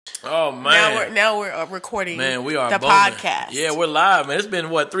Oh man, Now we're recording. Man, we are the booming. podcast. Yeah, we're live, man. It's been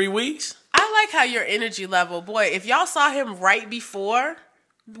what, 3 weeks? I like how your energy level, boy. If y'all saw him right before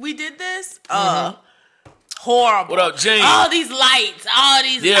we did this, horrible. What up, Gene? All these lights,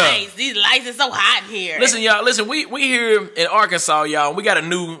 These lights are so hot in here. Listen, y'all. Listen, we here in Arkansas, y'all. We got a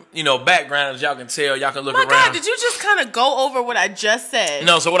new, background, as y'all can tell. Y'all can look My around. God, did you just kind of go over what I just said?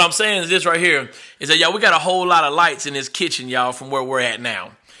 No, so what I'm saying is this right here is that, y'all, we got a whole lot of lights in this kitchen, y'all, from where we're at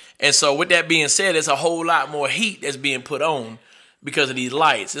now. And so with that being said, there's a whole lot more heat that's being put on because of these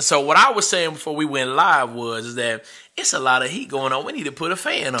lights. And so what I was saying before we went live is that it's a lot of heat going on. We need to put a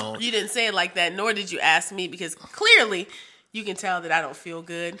fan on. You didn't say it like that, nor did you ask me, because clearly you can tell that I don't feel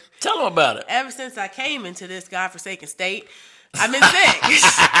good. Tell them about it. Ever since I came into this godforsaken state, I've been sick. I'm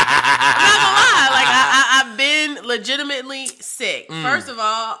not gonna lie. Like, I've been legitimately sick. First of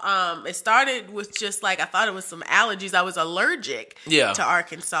all, it started with just I thought it was some allergies. I was allergic to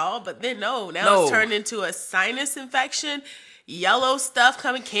Arkansas, but then now it's turned into a sinus infection, yellow stuff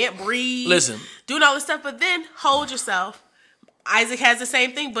coming, can't breathe. Listen. Doing all this stuff, but then hold yourself. Isaac has the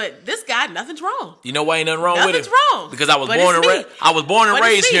same thing, but this guy, nothing's wrong. You know why ain't nothing wrong with it? Nothing's wrong. Because I was born and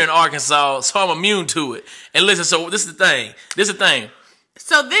raised here in Arkansas, so I'm immune to it. And listen, so this is the thing.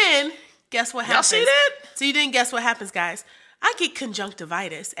 So then, guess what happens? Y'all see that? So you didn't guess what happens, guys. I get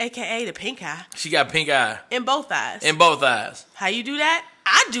conjunctivitis, a.k.a. the pink eye. She got pink eye. In both eyes. In both eyes. How you do that?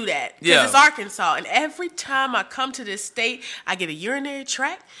 I do that. Because it's Arkansas. And every time I come to this state, I get a urinary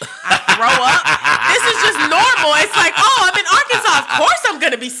tract. I throw up. This is just normal. It's like, I'm in Arkansas. Of course I'm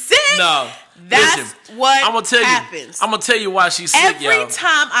going to be sick. No. That's what happens. I'm going to tell you why she's sick, Every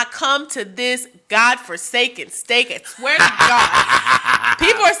time I come to this godforsaken state, I swear to God,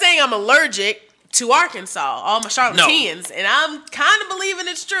 people are saying I'm allergic to Arkansas, all my charlatans. No. And I'm kind of believing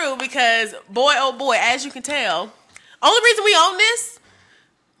it's true because, boy, oh boy, as you can tell, only reason we own this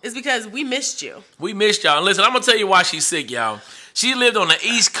is because we missed you. We missed y'all. And listen, I'm going to tell you why she's sick, y'all. She lived on the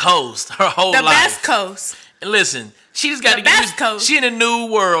East Coast her whole life. The best coast. And listen, she just got to get used. Coast. She in a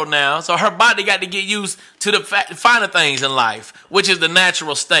new world now, so her body got to get used to the finer things in life, which is the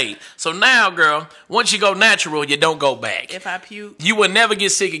natural state. So now, girl, once you go natural, you don't go back. If I puke, you will never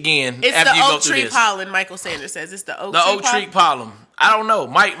get sick again. It's after the you go oak through tree this. pollen. Michael Sanders says it's the oak tree pollen. I don't know.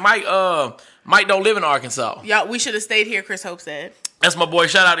 Mike don't live in Arkansas. Y'all, we should have stayed here. Chris Hope said. That's my boy.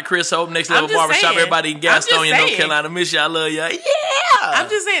 Shout out to Chris Hope, Next Level Barbershop. Everybody in Gastonia, North Carolina. Miss y'all, love y'all. Yeah. I'm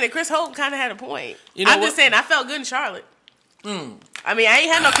just saying that Chris Hope kind of had a point. You know I'm just saying I felt good in Charlotte. I mean, I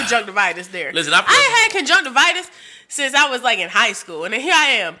ain't had no conjunctivitis there. Listen, I ain't had conjunctivitis since I was in high school, and then here I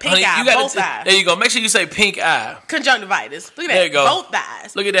am, pink eye, both eyes. There you go. Make sure you say pink eye. Conjunctivitis. Look at that. There you go. Both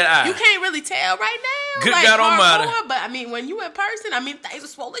eyes. Look at that eye. You can't really tell right now. Good God Almighty. But I mean, when you in person, things were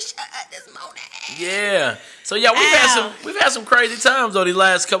swollen shut this morning. Yeah. So yeah, we've had some crazy times though these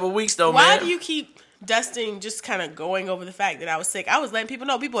last couple of weeks though, man. Why do you keep Dustin just kind of going over the fact that I was sick? I was letting people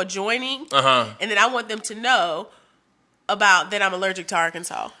know. People are joining, and then I want them to know about that I'm allergic to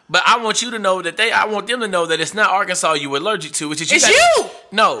Arkansas. But I want you to know that I want them to know that it's not Arkansas you're allergic to. It's you.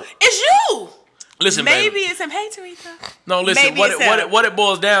 No. It's you. Listen, maybe baby. It's him. Hey, Teresa. No, listen. What it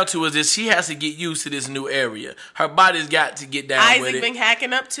boils down to is that she has to get used to this new area. Her body's got to get down with it. Isaac been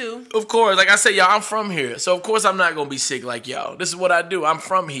hacking up too. Of course. Like I said, y'all, I'm from here. So, of course, I'm not going to be sick like y'all. This is what I do. I'm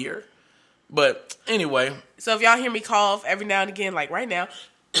from here. But, anyway. So, if y'all hear me cough every now and again, like right now,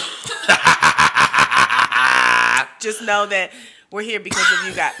 just know that we're here because of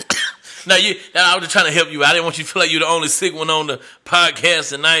you guys. No, I was just trying to help you. I didn't want you to feel like you're the only sick one on the podcast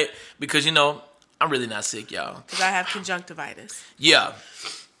tonight because, I'm really not sick, y'all. Because I have conjunctivitis. Yeah.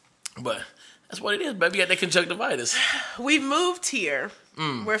 But that's what it is, baby. You got that conjunctivitis. We've moved here.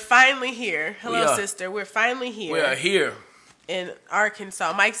 We're finally here. Hello, sister. We're finally here. We are here. In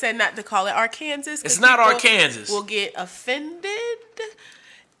Arkansas. Mike said not to call it Arkansas. It's not Arkansas. Will get offended.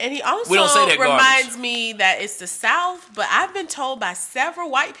 And he also we don't say that reminds me that it's the South, but I've been told by several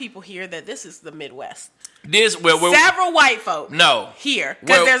white people here that this is the Midwest. Several white folk. No. Here.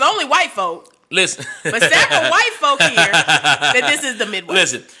 Because there's only white folk. Listen. But several white folk here that this is the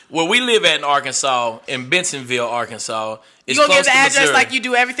Midwest. Listen, where we live at in Arkansas, in Bensonville, Arkansas, you gonna give the address Missouri. Like you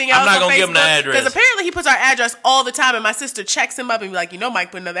do everything else on Facebook? I'm not going to give him the address. Because apparently he puts our address all the time, and my sister checks him up and be like,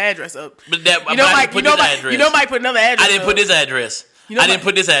 Mike put another address up. But Mike put another address. I didn't put this address. I didn't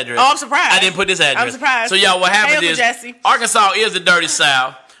put this address. Oh, I'm surprised. I didn't put this address. I'm surprised. So, y'all, what happened is Jesse. Arkansas is the dirty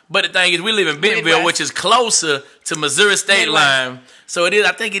South. But the thing is, we live in Bentonville, which is closer to Missouri state line. So it is.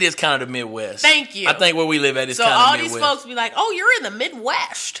 I think it is kind of the Midwest. Thank you. I think where we live at is so kind of all Midwest. these folks be like, "Oh, you're in the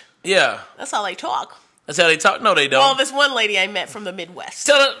Midwest." Yeah, that's how they talk. That's how they talk. No, they don't. Well, this one lady I met from the Midwest.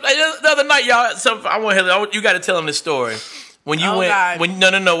 Tell her, the other night, y'all. I want you got to tell them this story. When you Oh, went, God.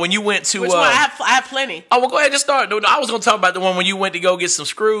 when you went to, Which one? I have plenty. oh, well, go ahead and start. No, I was gonna talk about the one when you went to go get some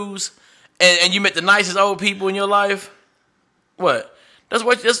screws, and you met the nicest old people in your life. What? That's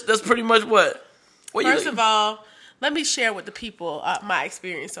pretty much what. First of all, let me share with the people my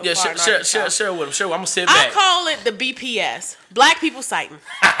experience so yeah, far. share with them. Share. I'm gonna sit back. I call it the BPS, Black People Sighting,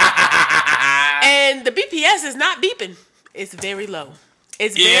 and the BPS is not beeping. It's very low.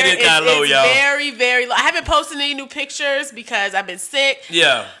 It is kinda low, y'all. Very, very low. I haven't posted any new pictures because I've been sick.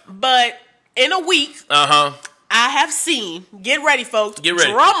 Yeah. But in a week, I have seen, get ready, folks. Get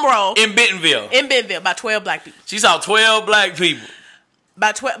ready. Drum roll. In Bentonville. About 12 black people. She saw 12 black people.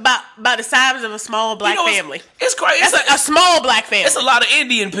 About the size of a small black family. It's crazy. That's a small black family. It's a lot of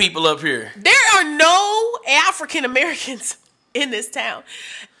Indian people up here. There are no African Americans in this town.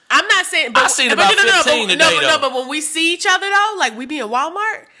 I'm not saying, but I seen about 15 today, though. But when we see each other though, like we be in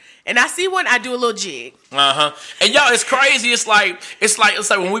Walmart and I see one, I do a little jig. And y'all, it's crazy. It's like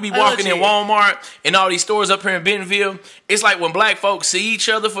when we be walking in Walmart and all these stores up here in Bentonville. It's like when black folks see each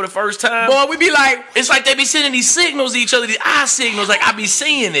other for the first time. Boy, we be like, it's like they be sending these signals to each other, these eye signals. Like I be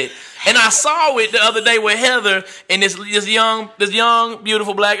seeing it, and I saw it the other day with Heather and this young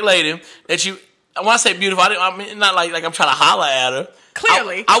beautiful black lady that you. When I say beautiful, I mean not like I'm trying to holler at her.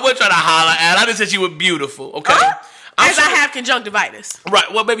 Clearly, I wasn't trying to holler at her. I just said she was beautiful. Okay. As I have conjunctivitis.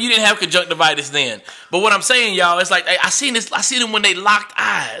 Right. Well, baby, you didn't have conjunctivitis then. But what I'm saying, y'all, it's like I seen them when they locked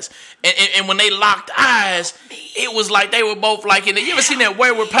eyes, and when they locked eyes, it was like they were both like in. You ever seen that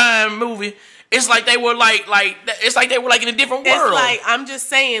Wayward Pine movie? It's like they were like it's like they were like in a different world. It's like I'm just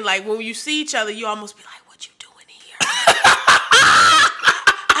saying, like when you see each other, you almost be like, "What you doing here?"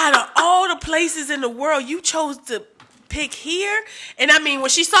 Out of all the places in the world, you chose to pick here. And I mean, when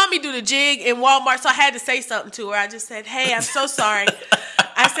she saw me do the jig in Walmart, so I had to say something to her. I just said, "Hey, I'm so sorry."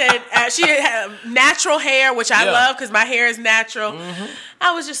 I said she had natural hair, which I love because my hair is natural.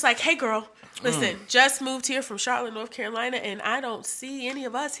 I was just like, "Hey, girl, listen, just moved here from Charlotte, North Carolina, and I don't see any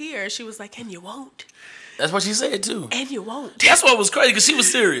of us here." She was like, "And you won't." That's what she said too. And you won't. That's what was crazy because she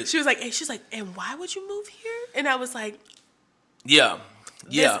was serious. She was like, "And why would you move here?" And I was like, "Yeah,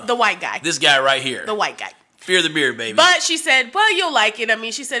 the white guy, this guy right here, the white guy." Fear the beard, baby. But she said, "Well, you'll like it." I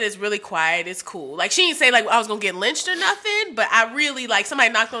mean, she said it's really quiet. It's cool. Like, she didn't say, like, I was going to get lynched or nothing. But I really, like,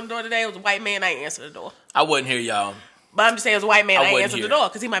 somebody knocked on the door today. It was a white man. I ain't answered the door. I wasn't here, y'all. But I'm just saying it was a white man. I ain't answered the door.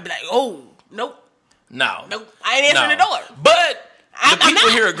 Because he might be like, "Oh, nope. No. Nope. I ain't answering the door." But the people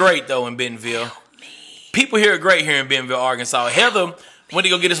here are great, though, in Bentonville. People here are great here in Bentonville, Arkansas. Heather went to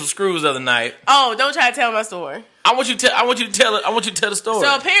go get us some screws the other night. Oh, don't try to tell my story. I want you to tell the story.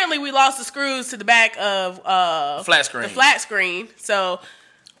 So apparently we lost the screws to the back of flat screen. The flat screen. So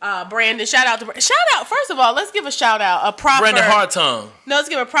Brandon, shout out. First of all, let's give a shout out. A proper Brandon Hartung. No, let's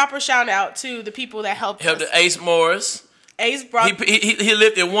give a proper shout out to the people that helped us. Ace Morris. Ace brought he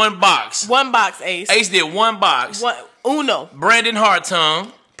lifted one box. One box, Ace. Ace did one box. Uno. Brandon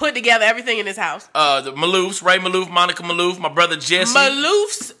Hartung put together everything in his house. The Maloofs, Ray Maloof, Monica Maloof, my brother Jesse.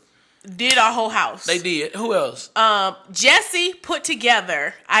 Maloofs did our whole house. They did. Who else? Jesse put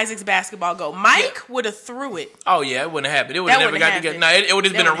together Isaac's basketball goal. Mike would have threw it. Oh yeah, it wouldn't have happened. It would have never got together. No, it would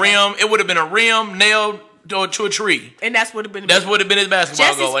have been a rim. It would have been a rim nailed to a tree. And that's what would have been. That's what would have been his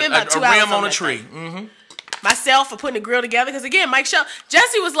basketball goal. A rim on a tree. Myself for putting the grill together because again,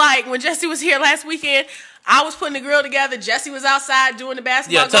 Jesse was like when Jesse was here last weekend. I was putting the grill together. Jesse was outside doing the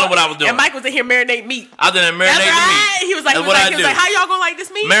basketball. Yeah, tell him what I was doing. And Mike was in here marinating meat. I was in there marinating meat. He was like, "How y'all gonna like this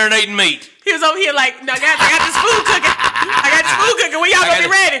meat?" Marinating meat. He was over here like, "No, I got this food cooking. I got this food cooking. When y'all gonna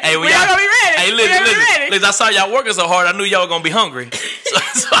be ready? When y'all gonna be ready? Hey, listen. I saw y'all working so hard. I knew y'all were gonna be hungry.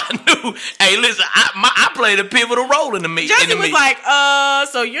 So I knew. Hey, listen. I played a pivotal role in the meat. Jesse was like,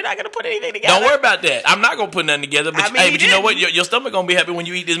 so you're not gonna put anything together? Don't worry about that. I'm not gonna put nothing together. But but you know what? Your stomach gonna be happy when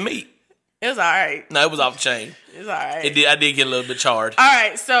you eat this meat. It was all right. No, it was off the chain. It's all right. I did get a little bit charred. All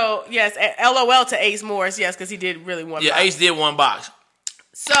right, so yes, LOL to Ace Morris, yes, because he did really one box. Yeah, Ace did one box.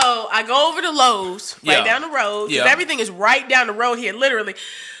 So I go over to Lowe's, right down the road, because everything is right down the road here, literally.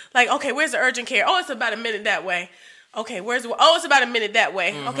 Like, okay, where's the urgent care? Oh, it's about a minute that way. Okay, it's about a minute that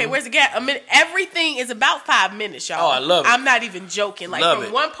way. Mm-hmm. Okay, where's the gas? A minute. Everything is about 5 minutes, y'all. Oh, I love it. I'm not even joking. Like,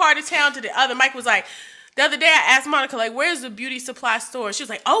 from one part of town to the other. Mike was like, the other day I asked Monica, like, where's the beauty supply store? She was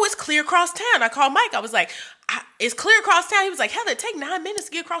like, oh, it's clear across town. I called Mike. I was like, it's clear across town. He was like, Heather, it take 9 minutes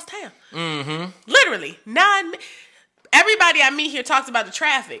to get across town. Mm-hmm. Literally, 9 minutes. Everybody I meet here talks about the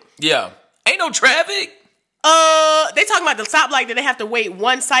traffic. Yeah. Ain't no traffic. They talking about the stoplight that they have to wait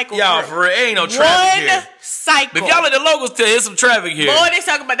one cycle. Y'all, for real, ain't no traffic here. One cycle. If y'all let the locals tell you, there's some traffic here. Boy, they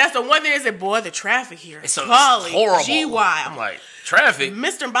talking about, that's the one thing they said, boy, the traffic here is horrible. G-wild. I'm like, Traffic?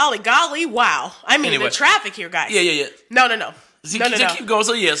 Mr. Bolly Golly, wow. I mean, Anyway. the traffic here, guys. Yeah. No. Keep going.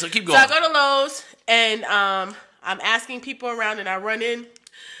 So keep going. So I go to Lowe's, and I'm asking people around, and I run in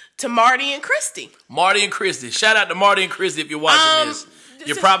to Marty and Christy. Marty and Christy. Shout out to Marty and Christy if you're watching this.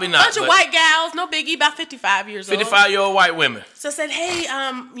 You're probably not. Bunch of white gals, no biggie, about 55 years old. 55-year-old white women. So I said, hey,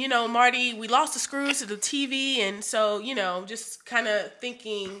 Marty, we lost the screws to the TV, and so, just kind of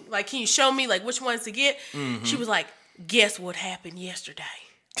thinking, like, can you show me, like, which ones to get? Mm-hmm. She was like, guess what happened yesterday?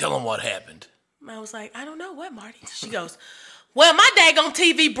 Tell them what happened. I was like, I don't know what, Marty. She goes, well, my daggone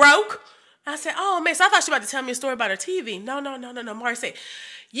TV broke. I said, oh, man, so I thought she was about to tell me a story about her TV. No. Marty said,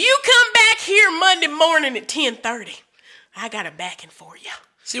 you come back here Monday morning at 10:30. I got a backing for you.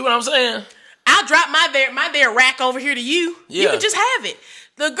 See what I'm saying? I'll drop my there rack over here to you. Yeah. You can just have it.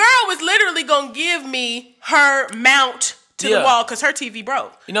 The girl was literally going to give me her mount to the wall because her TV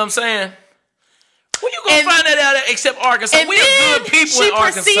broke. You know what I'm saying? Where you going to find that out except Arkansas? And we are good people in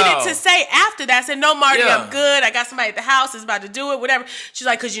Arkansas. She proceeded to say after that, I said, no, Marty, I'm good. I got somebody at the house that's about to do it, whatever. She's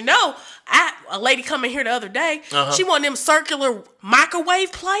like, because a lady come in here the other day, she wanted them circular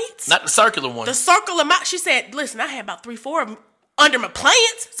microwave plates. Not the circular one. The circular, she said, listen, I had about 3-4 of them under my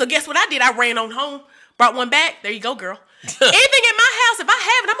plants. So guess what I did? I ran on home, brought one back. There you go, girl. Anything in my house, if I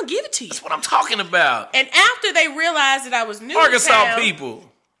have it, I'm going to give it to you. That's what I'm talking about. And after they realized that I was new Arkansas people.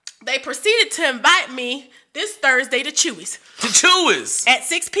 They proceeded to invite me this Thursday to Chewy's. To Chewy's? At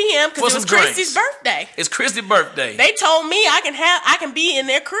 6 p.m. because it was Christy's birthday. It's Christy's birthday. They told me I can be in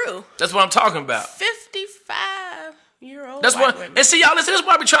their crew. That's what I'm talking about. 55-year-old That's what. women. And see, y'all, listen, this is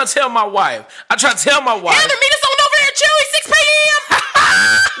what I be trying to tell my wife. I try to tell my wife. Heather, meet us on over here at Chewy's, 6 p.m.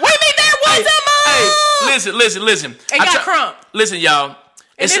 We meet there once a month. Hey, listen. And got crump. Listen, y'all.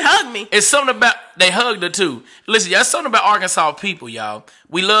 And then hug me. It's something about, they hugged her too. Listen, y'all, it's something about Arkansas people, y'all.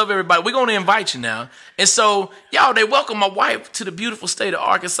 We love everybody. We're going to invite you now. And so, y'all, they welcome my wife to the beautiful state of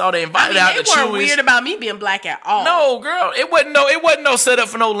Arkansas. They invited out to Chewy's. They weren't weird about me being black at all. No, girl. It wasn't no setup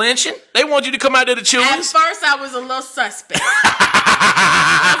for no lynching. They want you to come out there to Chewy's. At first, I was a little suspect.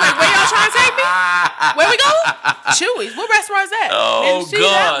 I was like, where y'all trying to take me? Where we going? Chewy's. What restaurant is that? Oh, God.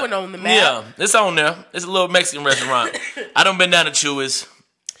 That one on the map. Yeah, it's on there. It's a little Mexican restaurant. I done been down to Chewy's.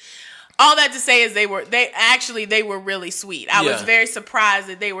 All that to say is they were really sweet. I was very surprised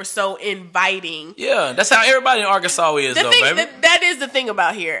that they were so inviting. Yeah, that's how everybody in Arkansas is, baby. That is the thing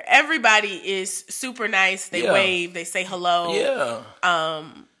about here. Everybody is super nice. They wave. They say hello. Yeah.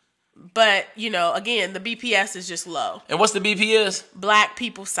 But, again, the BPS is just low. And what's the BPS? Black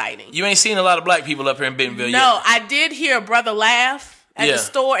people sighting. You ain't seen a lot of black people up here in Bentonville yet. No, I did hear a brother laugh at the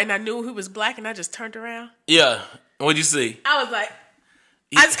store, and I knew he was black, and I just turned around. Yeah. What'd you see? I was like...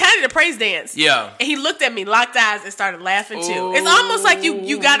 I just kind of did a praise dance. Yeah. And he looked at me, locked eyes, and started laughing too. Ooh. It's almost like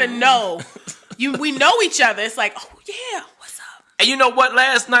you gotta know. We know each other. It's like, oh yeah, what's up? And you know what?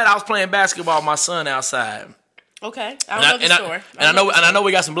 Last night I was playing basketball with my son outside. Okay. I don't know the story. I know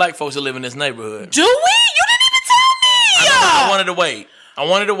we got some black folks that live in this neighborhood. Do we? You didn't even tell me. I wanted to wait. I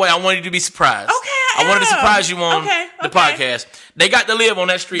wanted you to be surprised. Okay, I wanted to surprise you on the podcast. They got to live on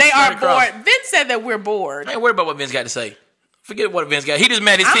that street. They are bored. Vince said that we're bored. I ain't worried about what Vince got to say. Forget what Vince got. He just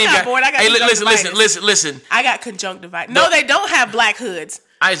mad his team got. Bored. I got listen. I got conjunctivitis. No, they don't have black hoods.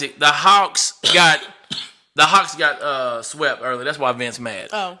 Isaac, the Hawks got swept early. That's why Vince mad.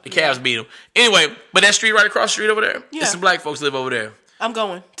 Oh, the Cavs beat them. Anyway, but that street right across the street over there, there's some black folks live over there. I'm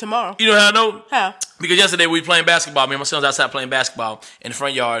going tomorrow. You know how I know? How? Because yesterday we were playing basketball. Me and my son was outside playing basketball in the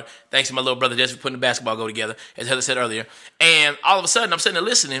front yard. Thanks to my little brother Jesse for putting the basketball go together, as Heather said earlier. And all of a sudden, I'm sitting there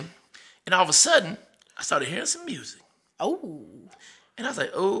listening, and all of a sudden, I started hearing some music. Oh. And I was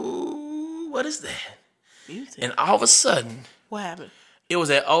like, oh, what is that? Music. And all of a sudden, what happened? It was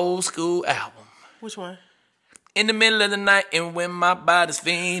an old school album. Which one? In the middle of the night and when my body's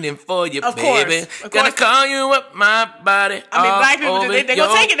fiending for you, of baby. Course. Gonna call you up, my body. I mean, black people, they're going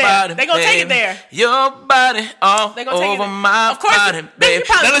to take it there. They're going to take it there. Your body all over my body, baby.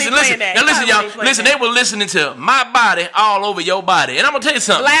 Now listen, y'all. Listen, they were listening to My Body All Over Your Body. And I'm going to tell you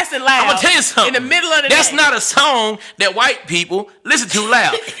something. Blasting loud. I'm going to tell you something. In the middle of the That's not a song that white people listen to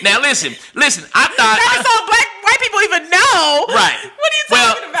loud. Now listen. I thought... That's a song white people even know. Right. What are you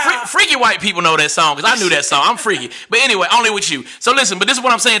talking about? Freaky white people know that song because I knew that song. I'm freaky. But anyway, only with you. So listen, but this is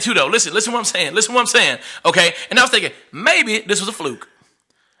what I'm saying too though. Listen what I'm saying. Okay? And I was thinking, maybe this was a fluke.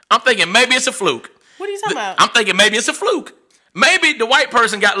 I'm thinking maybe it's a fluke. What are you talking about? I'm thinking maybe it's a fluke. Maybe the white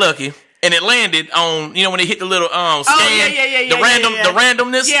person got lucky and it landed on, when they hit the little scan. The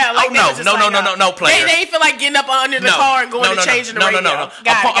randomness. Yeah, like no, player. They feel like getting up under the car and going to changing the radio.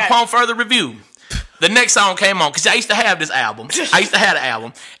 Upon further review. the next song came on because I used to have this album. I used to have the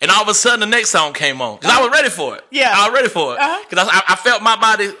album, and all of a sudden the next song came on because I was ready for it. Yeah, I was ready for it because I felt my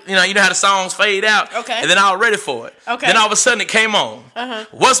body. You know how the songs fade out. Okay, and then I was ready for it. Okay, then all of a sudden it came on.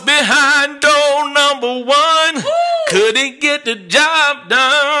 What's behind door number 1? Woo! Couldn't get the job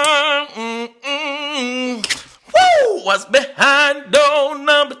done. Woo! What's behind door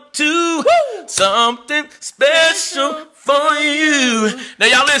number 2? Woo! Something special for you. Now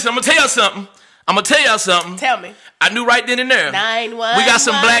y'all listen, I'm gonna tell y'all something. Tell me. I knew right then and there. 911. We got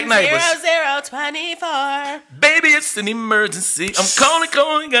some black neighbors. 0024. Baby, it's an emergency. I'm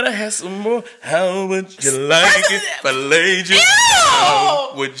calling, gotta have some more. How would you like it if I laid you?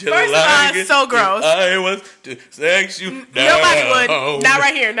 How would you like it? So gross. If I was to sex you down. Nobody would. Not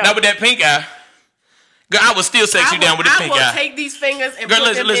right here, no. Not with that pink eye. Girl, I would still sex you down with the pink eye. I will take these fingers and girl,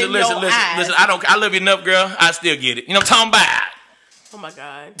 put them in your eyes. Listen. I love you enough, girl. I still get it. You know what I'm talking about? Oh my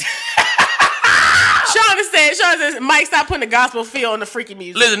God. Shauna said, Mike, stop putting the gospel feel on the freaky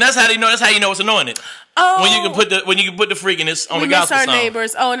music. Listen, that's how you know it's anointed. Oh, when you can put the freakiness on the gospel song. We miss our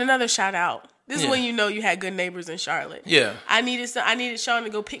neighbors. Oh, and another shout out. This is when you know you had good neighbors in Charlotte. Yeah. I needed Shauna to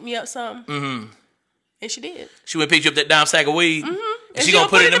go pick me up something. Mm-hmm. And she did. She went pick you up that dime sack of weed. Mm-hmm. And she gonna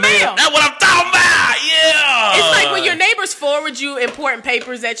put it in the mail. That's what I'm talking about. Yeah. It's like when your neighbors forward you important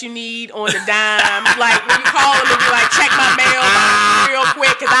papers that you need on the dime. Like when you call them and be like, check my mailbox real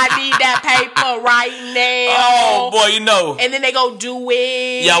quick because I need that paper right now. Oh boy, you know. And then they go do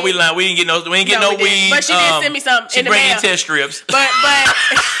it. Yeah, we lying. We ain't get no weed. But she did send me something in the mail. She bringing test strips. But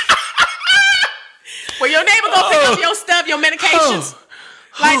well, your neighbor gonna pick up your stuff, your medications.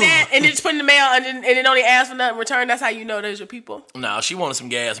 Like that, and then just put in the mail, and then only ask for nothing in return. That's how you know there's your people. No, she wanted some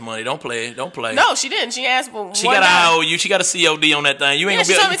gas money. Don't play. No, she didn't. She asked for. She got an IOU. She got a COD on that thing. You ain't gonna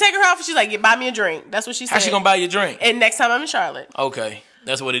she told me to take her off. She's like, buy me a drink. That's what she said. How she gonna buy you a drink? And next time I'm in Charlotte. Okay,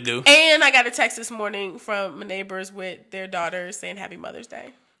 that's what it do. And I got a text this morning from my neighbors with their daughters saying Happy Mother's Day.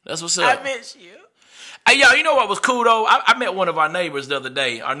 That's what's up. I miss you. Hey, y'all, you know what was cool though? I met one of our neighbors the other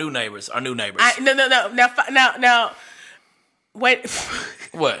day. Our new neighbors. No. Now, wait.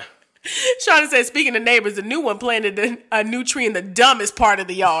 What? Shauna said, speaking of neighbors, the new one planted a new tree in the dumbest part of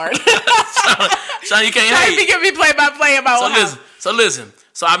the yard. Shauna, you can't hate. She give me play-by-play about So listen.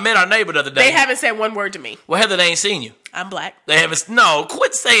 So I met our neighbor the other day. They haven't said one word to me. Well, Heather, they ain't seen you. I'm black. They haven't. No,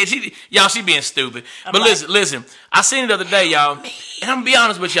 quit saying she being stupid. But black. Listen. I seen it the other day, y'all. And I'm gonna be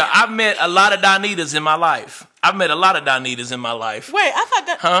honest with y'all. I've met a lot of Donitas in my life. Wait, I thought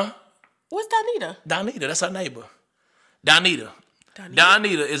that. Huh? What's Donita? Donita, that's our neighbor. Donita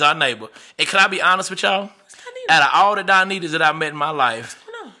is our neighbor. And can I be honest with y'all? Out of all the Donitas that I've met in my life,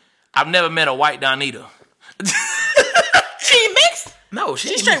 I've never met a white Donita. She mixed? No,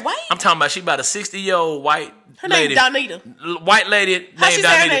 she's straight white? I'm talking about she about a 60-year-old white lady. Her name Donita. White lady named Donita. How she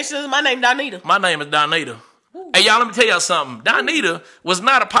say her name? She says, my name Donita. My name is Donita. Ooh. Hey, y'all, let me tell y'all something. Donita was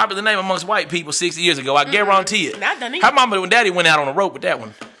not a popular name amongst white people 60 years ago. I guarantee it. Not Donita. Her mama and daddy went out on a rope with that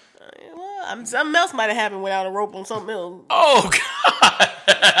one. Something else might have happened without a rope on something else. Oh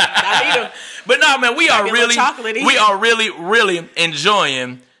God! But no, man, we are really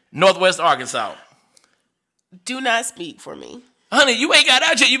enjoying Northwest Arkansas. Do not speak for me, honey. You ain't got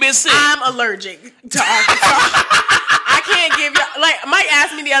out yet. You been sick. I'm allergic to Arkansas. I can't give you like Mike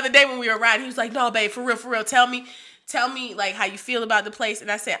asked me the other day when we were riding. He was like, "No, babe, for real. Tell me like how you feel about the place." And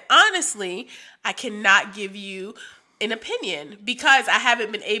I said, honestly, I cannot give you an opinion because I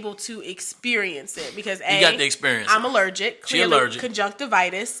haven't been able to experience it because A, you got the experience. I'm allergic. She allergic.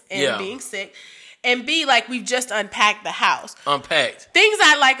 Conjunctivitis and being sick. And B, like we've just unpacked the house. Unpacked. Things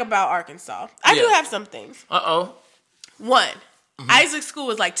I like about Arkansas. I do have some things. One, Isaac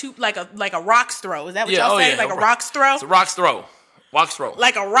School is like a rock's throw. Is that what y'all say? Like a rock's throw? It's a rock's throw. Rock's throw.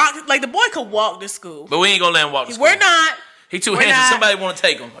 Like a rock. Like the boy could walk to school. But we ain't gonna let him walk to school. We're not. He too handsome. Somebody want to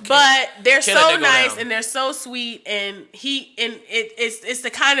take him. But they're so nice and they're so sweet, and it's the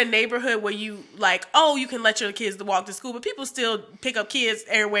kind of neighborhood where you like, oh, you can let your kids to walk to school, but people still pick up kids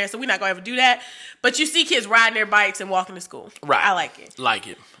everywhere, so we're not gonna ever do that. But you see kids riding their bikes and walking to school. Right. I like it. Like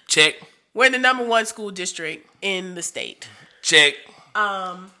it. Check. We're the #1 school district in the state. Check.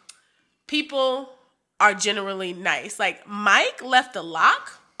 People are generally nice. Like Mike left a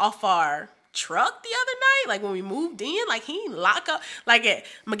lock off our truck the other night, like when we moved in, like he didn't lock up, like at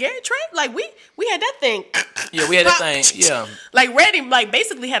McGarry Trade, like we had that thing. Yeah, we had that thing. Yeah, like ready, like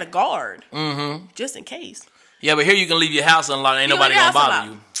basically had a guard, just in case. Yeah, but here you can leave your house unlocked. Ain't nobody gonna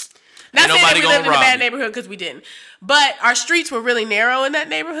bother you. Not saying that we lived in a bad neighborhood because we didn't, but our streets were really narrow in that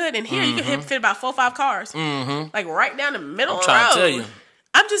neighborhood, and here you can fit about 4 or 5 cars, like right down the middle of the road. I'm trying to tell you.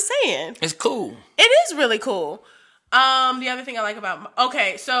 I'm just saying, it's cool. It is really cool. The other thing I like about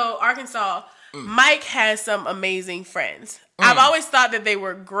so Arkansas, Mike has some amazing friends. I've always thought that they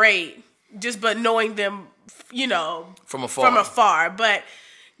were great, but knowing them, from afar. But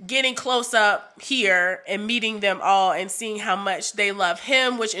getting close up here and meeting them all and seeing how much they love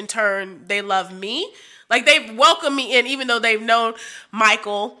him, which in turn they love me. Like, they've welcomed me in, even though they've known Mike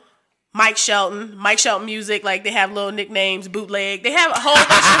Shelton Music. Like, they have little nicknames, Bootleg. They have a whole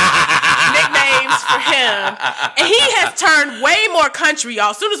bunch of nicknames for him. And he has turned way more country, y'all.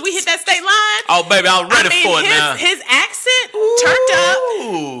 As soon as we hit that state line. Oh, baby, I was ready for it now. His accent turned up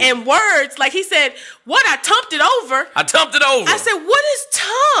and words. Like, he said, what? I tumped it over. I tumped it over. I said, what is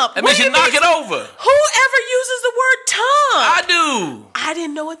tump? That means you knock it over. Whoever uses the word tump? I do. I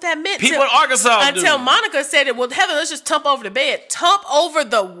didn't know what that meant. People in Arkansas until Monica said it. Well, Heather, let's just tump over the bed. Tump over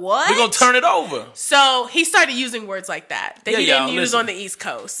the what? We're going to turn it over. So he started using words like that he didn't use on the East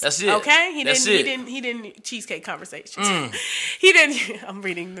Coast. That's it. Okay? He didn't cheesecake conversations. He didn't. I'm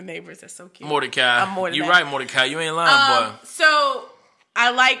reading The Neighbors. That's so cute. Mordecai. I'm more than You're that. right, Mordecai. You ain't lying, boy. So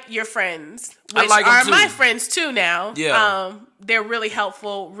I like your friends, which I like them are too. my friends too now. Yeah. They're really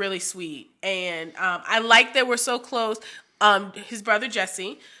helpful, really sweet. And I like that we're so close. His brother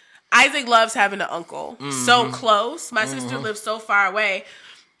Jesse. Isaac loves having an uncle. So close. My sister lives so far away.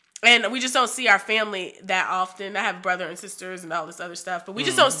 And we just don't see our family that often. I have brother and sisters and all this other stuff. But we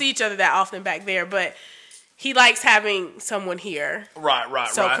just don't see each other that often back there. But he likes having someone here. Right.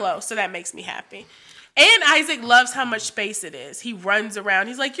 So close. So that makes me happy. And Isaac loves how much space it is. He runs around.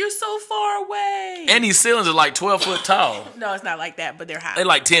 He's like, you're so far away. And these ceilings are like 12 foot tall. No, it's not like that, but they're high. They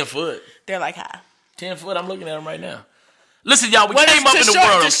like 10 foot. They're like high. 10 foot. I'm looking at them right now. Listen, y'all, we Well, came up in the short-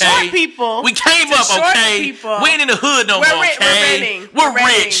 world, to okay? short people- we came to up, short okay? people, We ain't in the hood no we're more, rent- we're okay? renting. We're We're rich,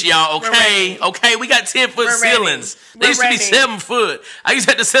 renting. y'all, We're okay? renting. Okay, we got 10 foot We're renting. ceilings. They We're used to be renting. 7 foot. I used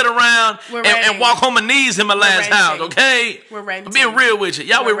to have to sit around We're and renting. walk on my knees in my last renting. house, okay? We're renting. I'm being real with you.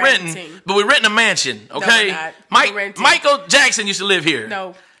 Y'all, We're we're renting, renting. but we're renting a mansion, okay? we're not. We're renting. Michael Jackson used to live here.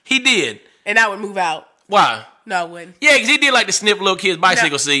 No. He did. And I would move out. Why? No, I wouldn't. Yeah, because he did like to snip little kids'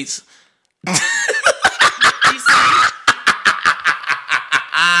 bicycle seats. You see?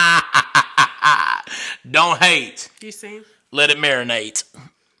 Don't hate. Do you see? Let it marinate.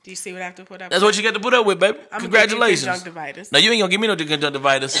 Do you see what I have to put up That's with? what you got to put up with, baby. I'm Congratulations. gonna give you conjunctivitis. No, you ain't gonna give me no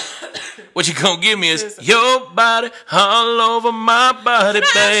conjunctivitis. What you gonna give me is your body all over my body, Can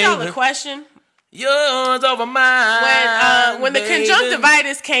I ask y'all a baby. question? Yours over mine. When the baby.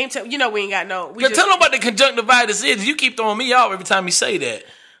 conjunctivitis came to, we ain't got no. We Tell them what the conjunctivitis is. You keep throwing me off every time you say that.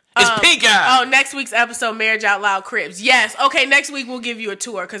 It's pink eye. Oh, next week's episode, Marriage Out Loud Cribs. Yes. Okay, next week we'll give you a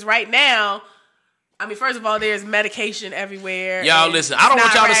tour. Because right now, first of all, there's medication everywhere. Y'all listen, I don't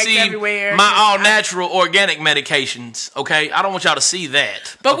want y'all to see everywhere. my all-natural organic medications, okay? I don't want y'all to see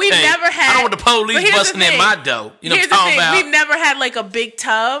that. But okay? we've never had... I don't want the but police here's busting the in thing. my dough. You know what Here's I'm talking the thing. about? We've never had like a big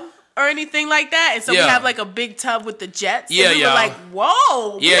tub or anything like that. And so we Yeah. have like a big tub with the jets. Yeah, and we y'all. were like,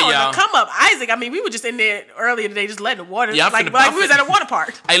 whoa. Yeah, we on y'all. the come up. Isaac, we were just in there earlier today just letting the water. Yeah, I'm like finna- we was at a water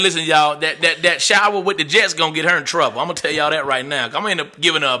park. Hey, listen, y'all. That shower with the jets gonna get her in trouble. I'm gonna tell y'all that right now. I'm gonna end up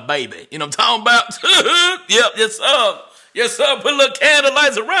giving her a baby. You know what I'm talking about? Yep, yes sir. Yes sir. Put a little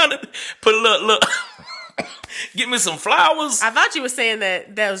candlelights around it. Put a little. Get me some flowers. I thought you were saying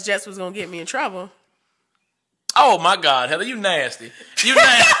that those jets was going to get me in trouble. Oh my God, Heather, you nasty. You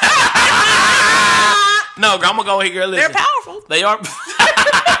nasty. No, I'm gonna go here, girl. Listen. They're powerful. They are.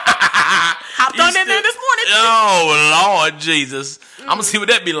 Hopped on in there this morning. Oh Lord Jesus. I'm gonna see what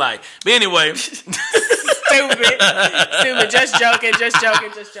that be like. But anyway. Stupid. Just joking.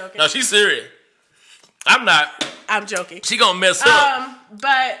 No, she's serious. I'm not. I'm joking. She gonna mess up.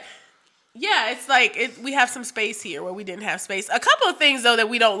 But yeah, it's like we have some space here where we didn't have space. A couple of things though that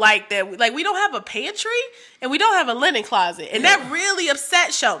we don't like we don't have a pantry and we don't have a linen closet, and that really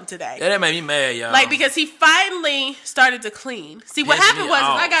upset Shelton today. Yeah, that made me mad, y'all. Like, because he finally started to clean. See, what Pissed happened me was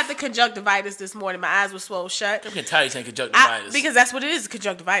off. I got the conjunctivitis this morning. My eyes were swollen shut. I'm getting tired of saying conjunctivitis. Because that's what it is,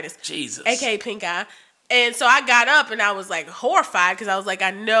 conjunctivitis. Jesus. AKA pink eye. And so I got up and I was like horrified because I was like,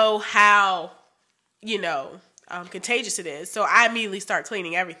 I know how, contagious it is. So I immediately start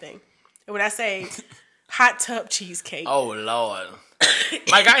cleaning everything. And when I say hot tub cheesecake. Oh Lord.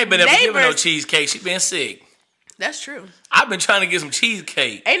 Like, I ain't been able to give her no Neighbors- cheesecake. She been sick. That's true. I've been trying to get some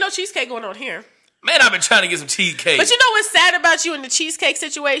cheesecake. Ain't no cheesecake going on here. Man, I've been trying to get some cheesecake. But you know what's sad about you in the cheesecake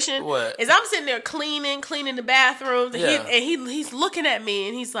situation? What? Is I'm sitting there cleaning the bathrooms, and, Yeah. he's looking at me,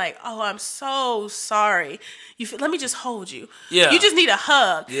 and he's like, "Oh, I'm so sorry. Let me just hold you. Yeah. You just need a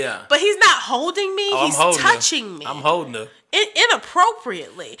hug." Yeah. But he's not holding me. Oh, He's I'm holding touching her. me. I'm holding her.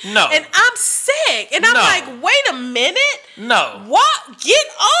 Inappropriately. No. And I'm sick. And I'm No. like, wait a minute. No. What? Get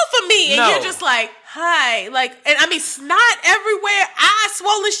off of me. And No. you're just like, Hi. Like, and I mean, snot everywhere, eyes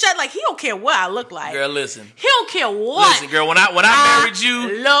swollen shut. Like, he don't care what I look like. Girl, listen. He don't care what. Listen, girl, when I married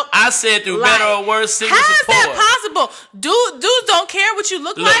you, I said through better or worse, sickness how or is that possible? Dudes don't care what you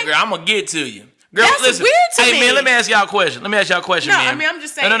look like. Look, girl, I'm going to get to you. Girl, That's listen. weird to me. Hey, man, let me ask y'all a question. Man. No, I mean, I'm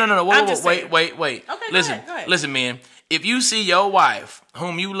just saying. No. Wait. Okay, Listen, go ahead. Listen, man. If you see your wife,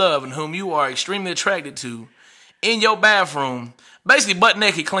 whom you love and whom you are extremely attracted to, in your bathroom, basically butt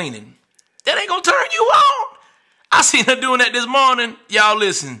naked cleaning, that ain't going to turn you on. I seen her doing that this morning. Y'all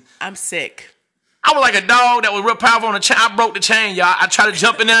listen. I'm sick. I was like a dog that was real powerful on the chain. I broke the chain, y'all. I tried to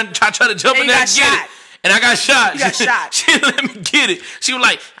jump in there and try to jump in there and get it. And I got shot. You got shot. She didn't let me get it. She was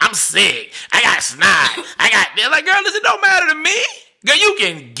like, I'm sick. I got snot. They're like, girl, listen, it don't matter to me. Girl, you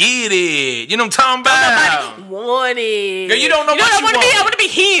can get it. You know what I'm talking about? Nobody want it. Girl, you don't know what you want. I want to be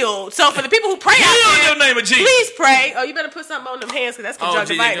healed. So for the people who pray out Heal there, in the name of Jesus. please pray. Oh, you better put something on them hands because that's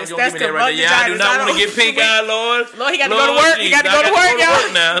conjunctivitis. That's conjunctivitis. Right, yeah, I do not want to get pink eye, Lord. Lord, he got to go to work. He got to go to work,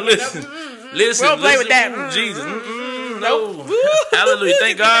 y'all. Now, listen. Listen. We don't play with that. Jesus. No. Hallelujah.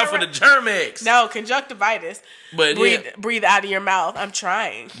 Thank God for the Germex. No, conjunctivitis. But breathe out of your mouth. I'm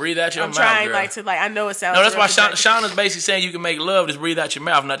trying. Breathe out your I'm mouth. trying, girl. I know it sounds. No, that's why Shauna's basically saying you can make love, just breathe out your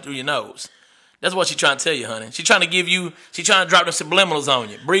mouth, not through your nose. That's what she's trying to tell you, honey. She's trying to drop them subliminals on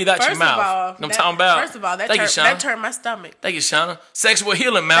you. Breathe out your mouth. I'm talking about. First of all, that turned my stomach. Thank you, Shauna. Sexual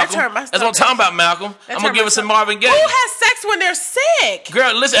healing, Malcolm. That turned my That's what I'm talking about, Malcolm. I'm going to give us some Marvin Gaye. Who has sex when they're sick?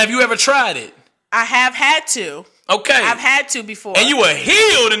 Girl, listen, have you ever tried it? I have had to. Okay. I've had to before. And you were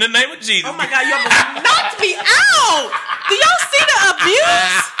healed in the name of Jesus. Oh my God, you almost knocked me out. Do y'all see the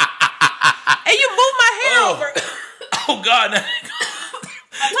abuse? And you moved my hair over. Oh God. I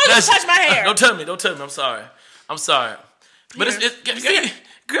told you to touch my hair. Don't tell me. I'm sorry. But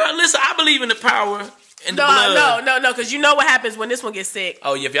girl, listen, I believe in the power and the blood. No, because you know what happens when this one gets sick.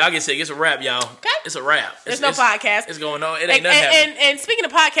 Oh, yeah, if y'all get sick, it's a wrap, y'all. Okay. It's a wrap. There's no podcast. It's going on. It ain't nothing happening. And speaking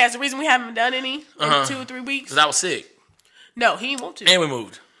of podcasts, the reason we haven't done any in 2 or 3 weeks. Because I was sick. No, he didn't want to. And we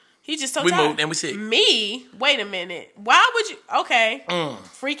moved. He just so We tired. moved and we sick. Me? Wait a minute. Why would you? Okay.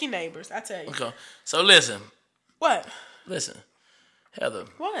 Freaky neighbors, I tell you. Okay. So listen. What? Listen. Heather.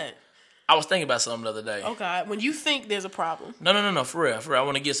 What? I was thinking about something the other day. Oh God, when you think there's a problem. No, for real. I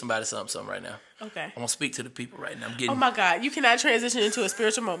want to give somebody something right now. Okay. I want to speak to the people right now. Oh my God, you cannot transition into a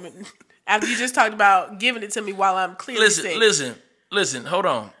spiritual moment after you just talked about giving it to me while I'm clearly sick. Listen. Hold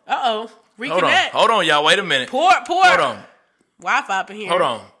on. Reconnect. Hold on, y'all. Wait a minute. Pour. Hold on. Wi-Fi up in here. Hold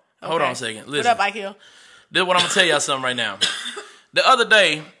on. Hold on a second. Listen. What up, Ike Hill? This is what I'm gonna tell y'all something right now. The other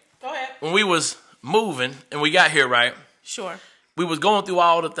day, Go ahead. when we was moving and we got here, right? Sure. We was going through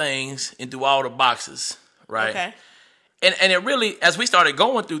all the things and through all the boxes, right? Okay. And it really, as we started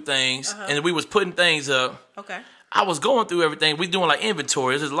going through things and we was putting things up, Okay. I was going through everything. We doing like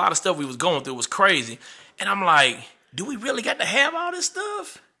inventory. There's a lot of stuff we was going through. It was crazy. And I'm like, do we really got to have all this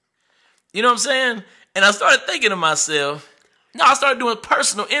stuff? You know what I'm saying? And I started thinking to myself, no, I started doing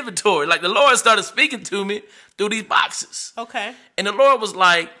personal inventory. Like the Lord started speaking to me through these boxes. Okay. And the Lord was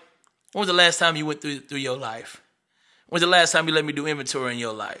like, when was the last time you went through your life? When's the last time you let me do inventory in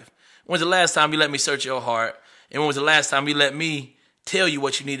your life? When's the last time you let me search your heart? And when was the last time you let me tell you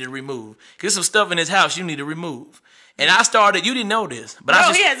what you needed to remove? Because there's some stuff in this house you need to remove. And I started, you didn't know this. But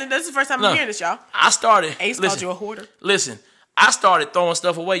he hasn't. This is the first time I'm hearing this, y'all. I started. Ace called you a hoarder. Listen, I started throwing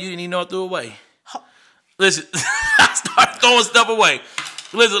stuff away. You didn't even know I threw away. Listen, I started throwing stuff away.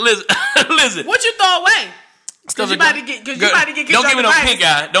 Listen. What you throw away? Because you about to get. Don't give me no pink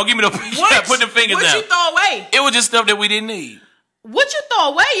eye. Don't give me no pink eye. Put the fingers down. What you throw away? It was just stuff that we didn't need. What you throw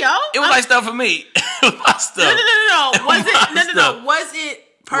away, yo? It was like stuff for me. It was my stuff. No. Was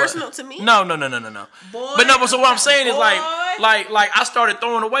it personal to me? No. Boy, But so what I'm saying is like I started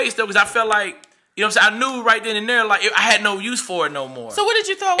throwing away stuff because I felt like, you know what I'm saying, I knew right then and there like I had no use for it no more. So what did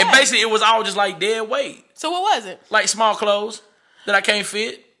you throw away? And basically it was all just like dead weight. So what was it? Like small clothes that I can't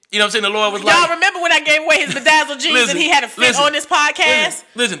fit. You know what I'm saying? The Lord was y'all remember when I gave away his bedazzled jeans and he had a fit on this podcast?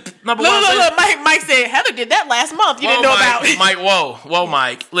 Listen. Look, Mike said, Heather did that last month. You didn't know about it. Mike, whoa,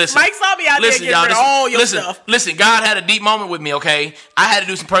 Mike. Listen. Mike saw me out there getting rid of all your stuff. Listen, God had a deep moment with me, okay? I had to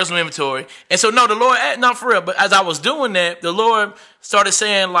do some personal inventory. And so, no, the Lord, not for real, but as I was doing that, the Lord started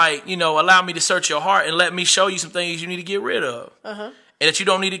saying, like, you know, allow me to search your heart and let me show you some things you need to get rid of. And that you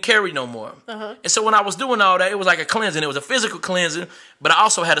don't need to carry no more. And so when I was doing all that, it was like a cleansing. It was a physical cleansing, but I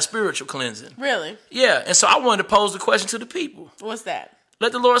also had a spiritual cleansing. Really? Yeah. And so I wanted to pose the question to the people. What's that?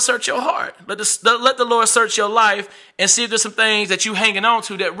 Let the Lord search your heart. Let the Lord search your life and see if there's some things that you hanging on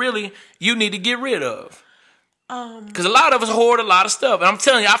to that really you need to get rid of. Because a lot of us hoard a lot of stuff. And I'm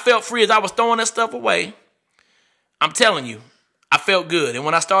telling you, I felt free as I was throwing that stuff away. I'm telling you, I felt good. And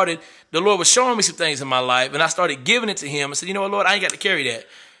when I started, the Lord was showing me some things in my life, and I started giving it to him. I said, you know what, Lord, I ain't got to carry that.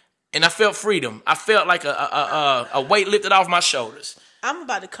 And I felt freedom. I felt like a weight lifted off my shoulders. I'm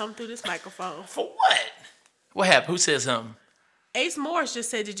about to come through this microphone. For what? What happened? Who said something? Ace Morris just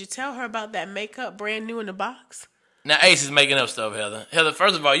said, did you tell her about that makeup brand new in the box? Now, Ace is making up stuff, Heather. Heather,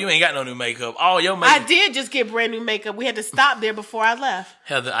 first of all, you ain't got no new makeup. All your makeup. I did just get brand new makeup. We had to stop there before I left.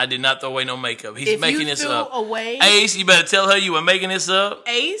 Heather, I did not throw away no makeup. He's If making you this threw up. away- Ace, you better tell her you were making this up.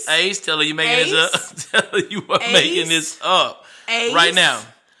 Ace? Ace, tell her you making this up. Tell her you were Ace? making this up. Ace? Right now.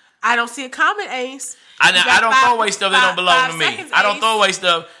 I don't see a comment, Ace. I You got don't five- throw away stuff that don't belong five to me. seconds, I don't Ace. throw away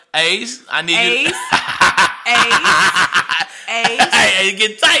stuff. Ace, I need Ace? you. Ace? Hey, it's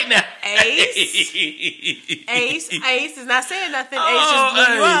getting tight now. Ace is not saying nothing. Ace Oh, just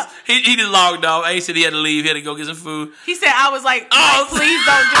blew you Ace. up. He just logged off. Ace said he had to leave. He had to go get some food. He said, I was like, Oh. please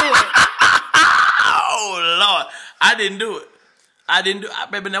don't do it. Oh, Lord. I didn't do it.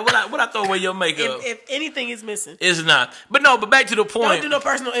 Baby, now what I throw away your makeup? If anything is missing, It's not. But back to the point. don't do no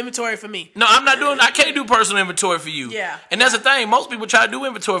personal inventory for me. No, I can't do personal inventory for you. Yeah. And that's the thing. Most people try to do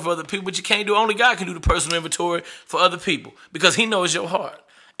inventory for other people, but you can't do. Only God can do the personal inventory for other people because he knows your heart.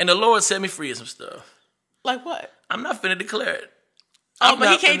 And the Lord set me free of some stuff. Like what? I'm not finna declare it. Oh,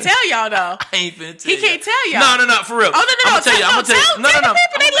 but he can't tell y'all though. I ain't finna tell He you. can't tell y'all. No, for real. Oh, no. I'm gonna tell you. Tell the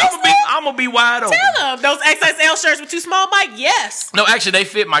people they listening. I'm gonna be wide open. Tell them. Those XXL shirts were too small, Mike? Yes. No, actually, they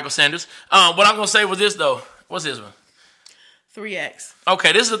fit Michael Sanders. What I'm gonna say was this though. What's this one? 3X.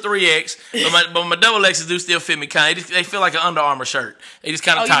 Okay, this is a 3X, but my double X's do still fit me kind of. They feel like an Under Armour shirt. They just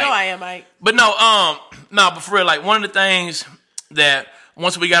kind of tight. You know I am, Mike. But but for real, like one of the things that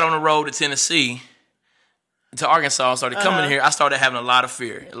once we got on the road to Tennessee, to Arkansas, started coming here, I started having a lot of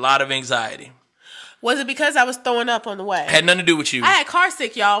fear, a lot of anxiety. Was it because I was throwing up on the way? Had nothing to do with you. I had car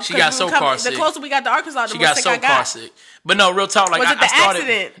sick, y'all. She got so car sick. The closer we got to Arkansas, the She more got sick so I got. car sick. But no, real talk. Like Was it the I started.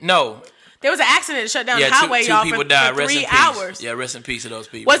 accident? No. There was an accident that shut down Yeah, the highway, two y'all, people for died. Rest 3 in peace. hours. Yeah, rest in peace to those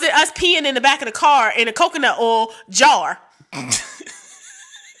people. Was it us peeing in the back of the car in a coconut oil jar?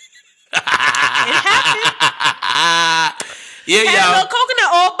 It happened. Yeah, Had a y'all. little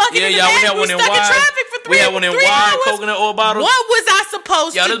coconut oil bucket in the back. We had one in stuck in wide. traffic for We had one in 3 wide hours. coconut oil bottles. What was I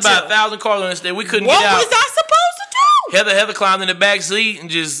supposed Y'all, to there's do? about 1,000 cars on this day. We couldn't What get out. was I supposed to do? Heather climbed in the back seat and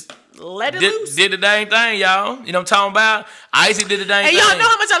just Let it loose. did the dang thing, y'all. You know what I'm talking about? Isaac did the dang And thing. y'all know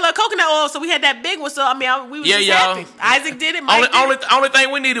how much I love coconut oil, so we had that big one. So I mean, we was just y'all. happy. Isaac did it. Mike did it. Only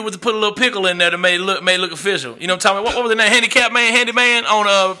thing we needed was to put a little pickle in there to make it look official. You know what I'm talking about? What was the name? Handyman on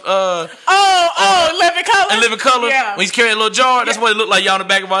Living Color. and Living Color. Yeah. When he's carrying a little jar, that's what it looked like, y'all, in the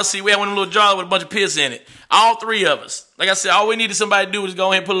back of our seat. We had one of them little jars with a bunch of piss in it. All three of us. Like I said, all we needed somebody to do was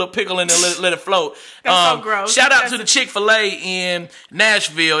go ahead and put a little pickle in there and let it float. That's so gross. Shout out to the Chick-fil-A in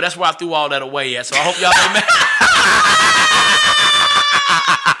Nashville. That's where I threw all that away at. So I hope y'all ain't mad.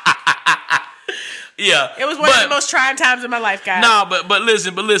 Yeah. It was one of the most trying times in my life, guys. No, but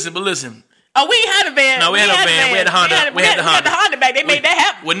listen. Oh, we ain't had a van. No, we had no van. We had the Honda. We had the Honda back. They made that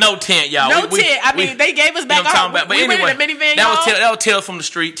happen. With no tent, y'all. No tent. I mean, they gave us back you know what I'm our. talking about? We But anyway, rented a minivan, that was Tale from the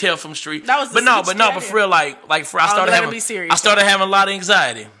Street. Tale from the Street. That was the but no, speech but for real, like I started let having. it be serious. I started having a lot of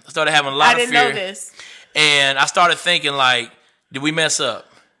anxiety. I started having a lot I of didn't fear. know this. And I started thinking, like, did we mess up?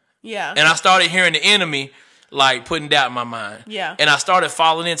 Yeah. And I started hearing the enemy, like, putting doubt in my mind. Yeah. And I started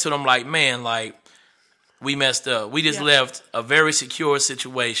falling into them, like, man, like, we messed up. We just left a very secure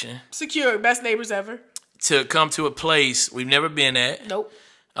situation Secure. Best neighbors ever. to come to a place we've never been at. Nope.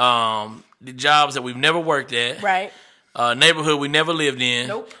 The jobs that we've never worked at. Right. Neighborhood we never lived in.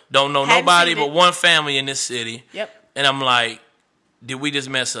 Nope. Don't know Hadn't nobody seen but it. one family in this city. Yep. And I'm like, did we just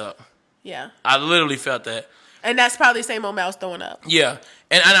mess up? Yeah. I literally felt that. And that's probably the same moment I was throwing up. Yeah.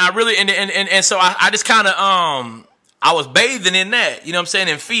 And I really and so I just kind of I was bathing in that, you know what I'm saying,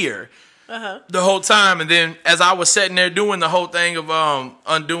 in fear. The whole time. And then as I was sitting there doing the whole thing of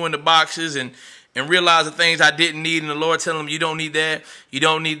undoing the boxes and realizing things I didn't need, and the Lord telling me, you don't need that, you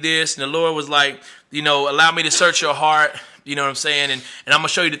don't need this, and the Lord was like, you know, allow me to search your heart, you know what I'm saying, and I'm going to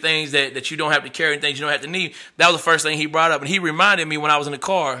show you the things that you don't have to carry and things you don't have to need. That was the first thing he brought up, and he reminded me when I was in the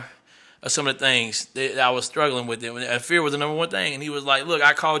car of some of the things that I was struggling with. And fear was the number one thing, and he was like, look,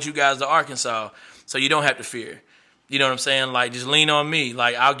 I called you guys to Arkansas, so you don't have to fear. You know what I'm saying? Like, just lean on me.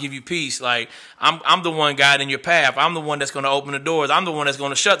 Like, I'll give you peace. Like, I'm the one guiding your path. I'm the one that's going to open the doors. I'm the one that's going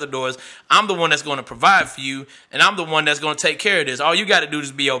to shut the doors. I'm the one that's going to provide for you. And I'm the one that's going to take care of this. All you got to do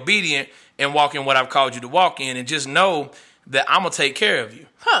is be obedient and walk in what I've called you to walk in. And just know that I'm going to take care of you.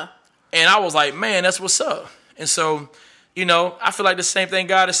 And I was like, man, that's what's up. And so, you know, I feel like the same thing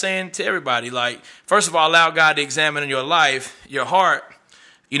God is saying to everybody. Like, first of all, allow God to examine your life, your heart.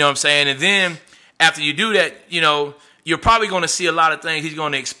 You know what I'm saying? And then after you do that, you know, you're probably going to see a lot of things he's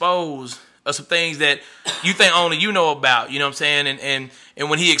going to expose, or some things that you think only you know about. You know what I'm saying? And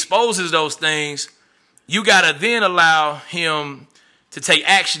when he exposes those things, you got to then allow him to take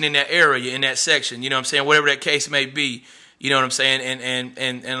action in that area, in that section. You know what I'm saying? Whatever that case may be. You know what I'm saying?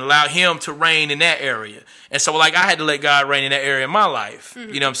 And allow him to reign in that area. And so, like, I had to let God reign in that area in my life.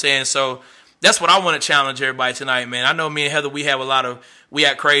 Mm-hmm. You know what I'm saying? So that's what I want to challenge everybody tonight, man. I know me and Heather, we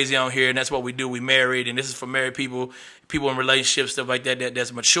act crazy on here, and that's what we do. We married, and this is for married people in relationships, stuff like that,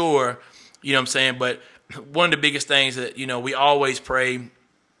 that's mature. You know what I'm saying? But one of the biggest things that, you know, we always pray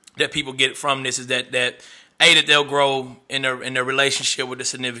that people get from this is that they'll grow in their relationship with a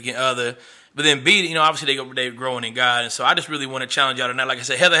significant other. But then B, you know, obviously they're growing in God. And so I just really want to challenge y'all tonight. Like I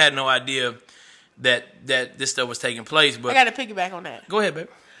said, Heather had no idea that this stuff was taking place. But I got to piggyback on that. Go ahead, babe.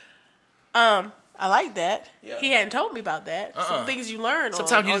 I like that. Yeah. He hadn't told me about that. Some things you learn.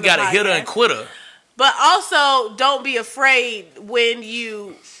 Sometimes you just got to hit her and quit her. But also, don't be afraid when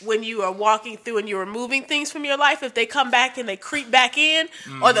you are walking through and you're removing things from your life, if they come back and they creep back in,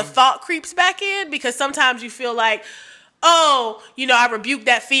 or the thought creeps back in, because sometimes you feel like, oh, you know, I rebuked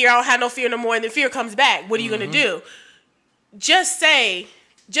that fear. I don't have no fear no more. And the fear comes back. What are you going to do? Just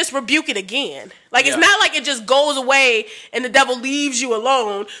rebuke it again. Like, it's not like it just goes away and the devil leaves you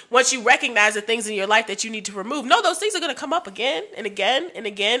alone once you recognize the things in your life that you need to remove. No, those things are going to come up again and again and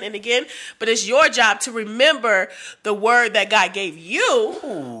again and again. But it's your job to remember the word that God gave you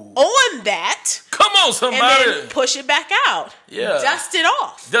on that. Come on, somebody. And then push it back out. Yeah. Dust it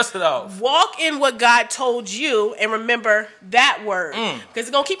off. Dust it off. Walk in what God told you and remember that word. Because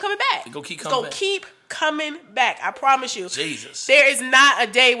it's going to keep coming back. It's going to keep coming back. I promise you. Jesus. There is not a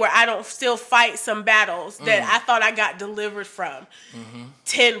day where I don't still fight some battles that I thought I got delivered from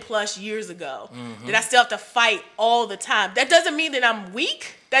 10 plus years ago. That I still have to fight all the time. That doesn't mean that I'm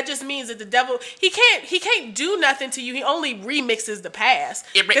weak. That just means that the devil, he can't do nothing to you. He only remixes the past.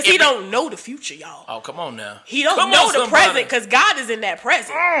 Because he don't know the future, y'all. Oh, come on now. He don't know the present because God is in that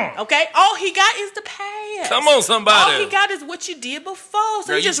present. Okay? All he got is the past. Come on, somebody. All he got is what you did before.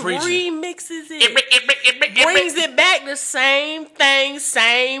 So he just remixes it. Brings it back the same thing,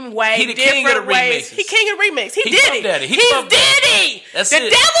 same way, he the king of the ways. Remixes. He king of the remix. He did it. Daddy. He's Diddy. That's the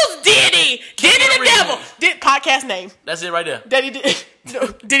it. devil's Diddy. Diddy the devil. Podcast name. That's it right there. Diddy devil.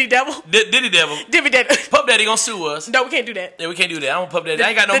 Diddy devil. Diddy devil. Puff Daddy gonna sue us. No, we can't do that. Yeah, we can't do that. I don't Puff Daddy. I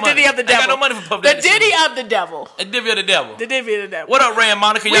ain't got no money. The Diddy of the devil. I ain't got no money for Puff Daddy. The Diddy of the devil. The Diddy of the devil. The Diddy of the devil. What up, Ray and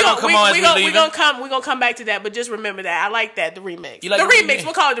Monica? Y'all gonna come on as we leaving? We're gonna come back to that, but just remember that. I like that, the remix. You like the remix.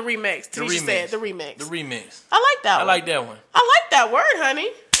 We'll call it the remix. Tanisha said the remix. The remix. I like that one. I like that one. I like that word, honey.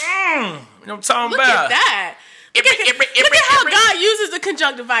 You know what I'm talking Look about? at that. Look at how God uses the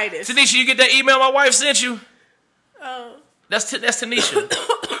conjunctivitis. Tanisha, you get that email my wife sent you? That's Tanisha.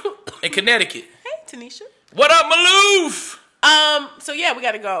 In Connecticut. Hey, Tanisha. What up, Maloof? So yeah, we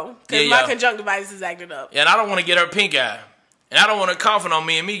gotta go. Because my conjunctivitis is acting up. Yeah, and I don't want to get her pink eye. And I don't want her coughing on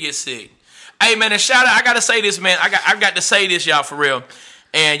me and me get sick. Hey, man, and shout out, I gotta say this, man. I got to say this, y'all, for real.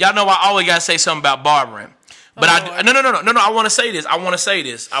 And y'all know I always gotta say something about barbering. But no, I want to say this. I want to say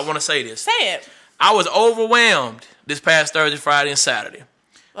this. Say it. I was overwhelmed this past Thursday, Friday, and Saturday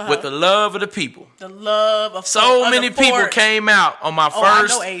with the love of the people. The love of so many people came out on my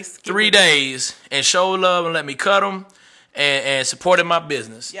first 3 days and showed love and let me cut them and supported my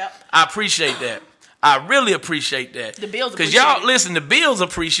business. Yep. I appreciate that. I really appreciate that. The bills appreciate it. Because y'all, listen, the bills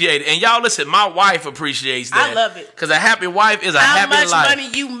appreciate it. And y'all, listen, my wife appreciates that. I love it. Because a happy wife is a happy life. How much money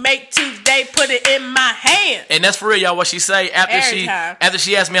you make today, put it in my hand. And that's for real, y'all, what she say after she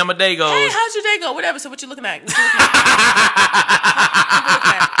asked me how my day goes. Hey, how's your day go? Whatever. So what you looking at?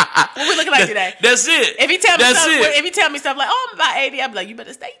 What we looking like today? That's it. If he tell me stuff like, oh, I'm about 80, I'm like, you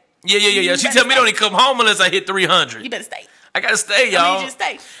better stay. Yeah. She tell me don't even come home unless I hit 300. You better stay. I gotta stay, y'all. I need you to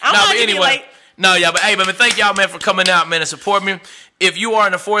stay. I don't want to be late. No, yeah, but hey, man, thank y'all, man, for coming out, man, and support me. If you are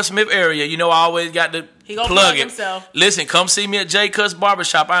in the Fort Smith area, you know I always got to plug it. Himself. Listen, come see me at J Cuts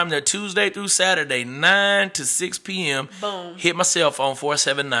Barbershop. I'm there Tuesday through Saturday, 9 to 6 p.m. Boom. Hit my cell phone,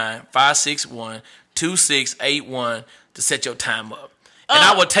 479-561-2681 to set your time up. And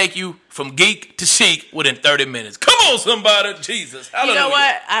I will take you from geek to chic within 30 minutes. Come on, somebody. Jesus. Hallelujah. You know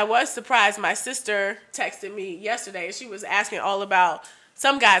what? I was surprised. My sister texted me yesterday, and she was asking all about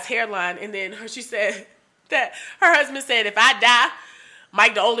some guy's hairline, and then she said that her husband said, if I die,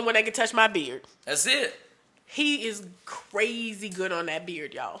 Mike the only one that can touch my beard. That's it. He is crazy good on that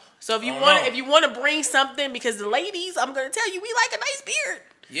beard, y'all. So if you want to bring something, because the ladies, I'm gonna tell you, we like a nice beard.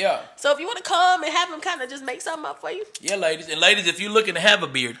 Yeah. So if you want to come and have him kind of just make something up for you. Yeah, ladies. And ladies, if you're looking to have a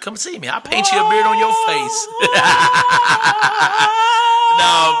beard, come see me. I'll paint you a beard on your face.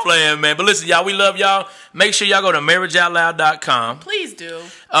 No, I'm playing, man. But listen, y'all, we love y'all. Make sure y'all go to marriageoutloud.com. Please do.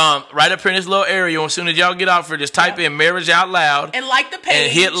 Right up here in this little area. As soon as y'all get off for, just type in Marriage Out Loud. And like the page.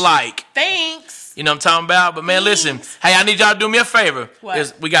 And hit like. Thanks. You know what I'm talking about? But, man, listen. Hey, I need y'all to do me a favor.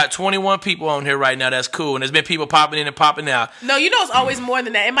 What? We got 21 people on here right now. That's cool. And there's been people popping in and popping out. No, you know it's always more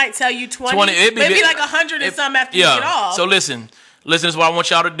than that. It might tell you 20. Maybe like 100 and something after you get off. So, listen. Listen, this is what I want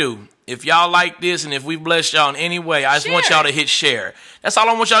y'all to do. If y'all like this and if we bless y'all in any way, I just want y'all to hit share. That's all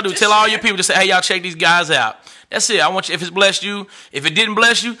I want y'all to do. Tell all your people to say, hey, y'all check these guys out. That's it. I want you, if it's blessed you, if it didn't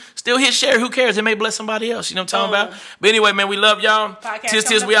bless you, still hit share. Who cares? It may bless somebody else. You know what I'm talking about? But anyway, man, we love y'all.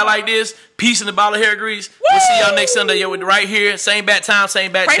 Tis, we out like this. Peace in the bottle of hair grease. Woo! We'll see y'all next Sunday. Right here. Same bat time,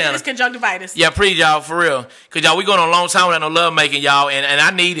 same bat channel. Pray for this conjunctivitis. Yeah, please, y'all, for real. Because, y'all, we going on a long time without no love making, y'all. And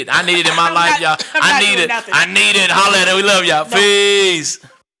I need it. I need it in my life, y'all. I need it. Holla at it. We love y'all. Peace.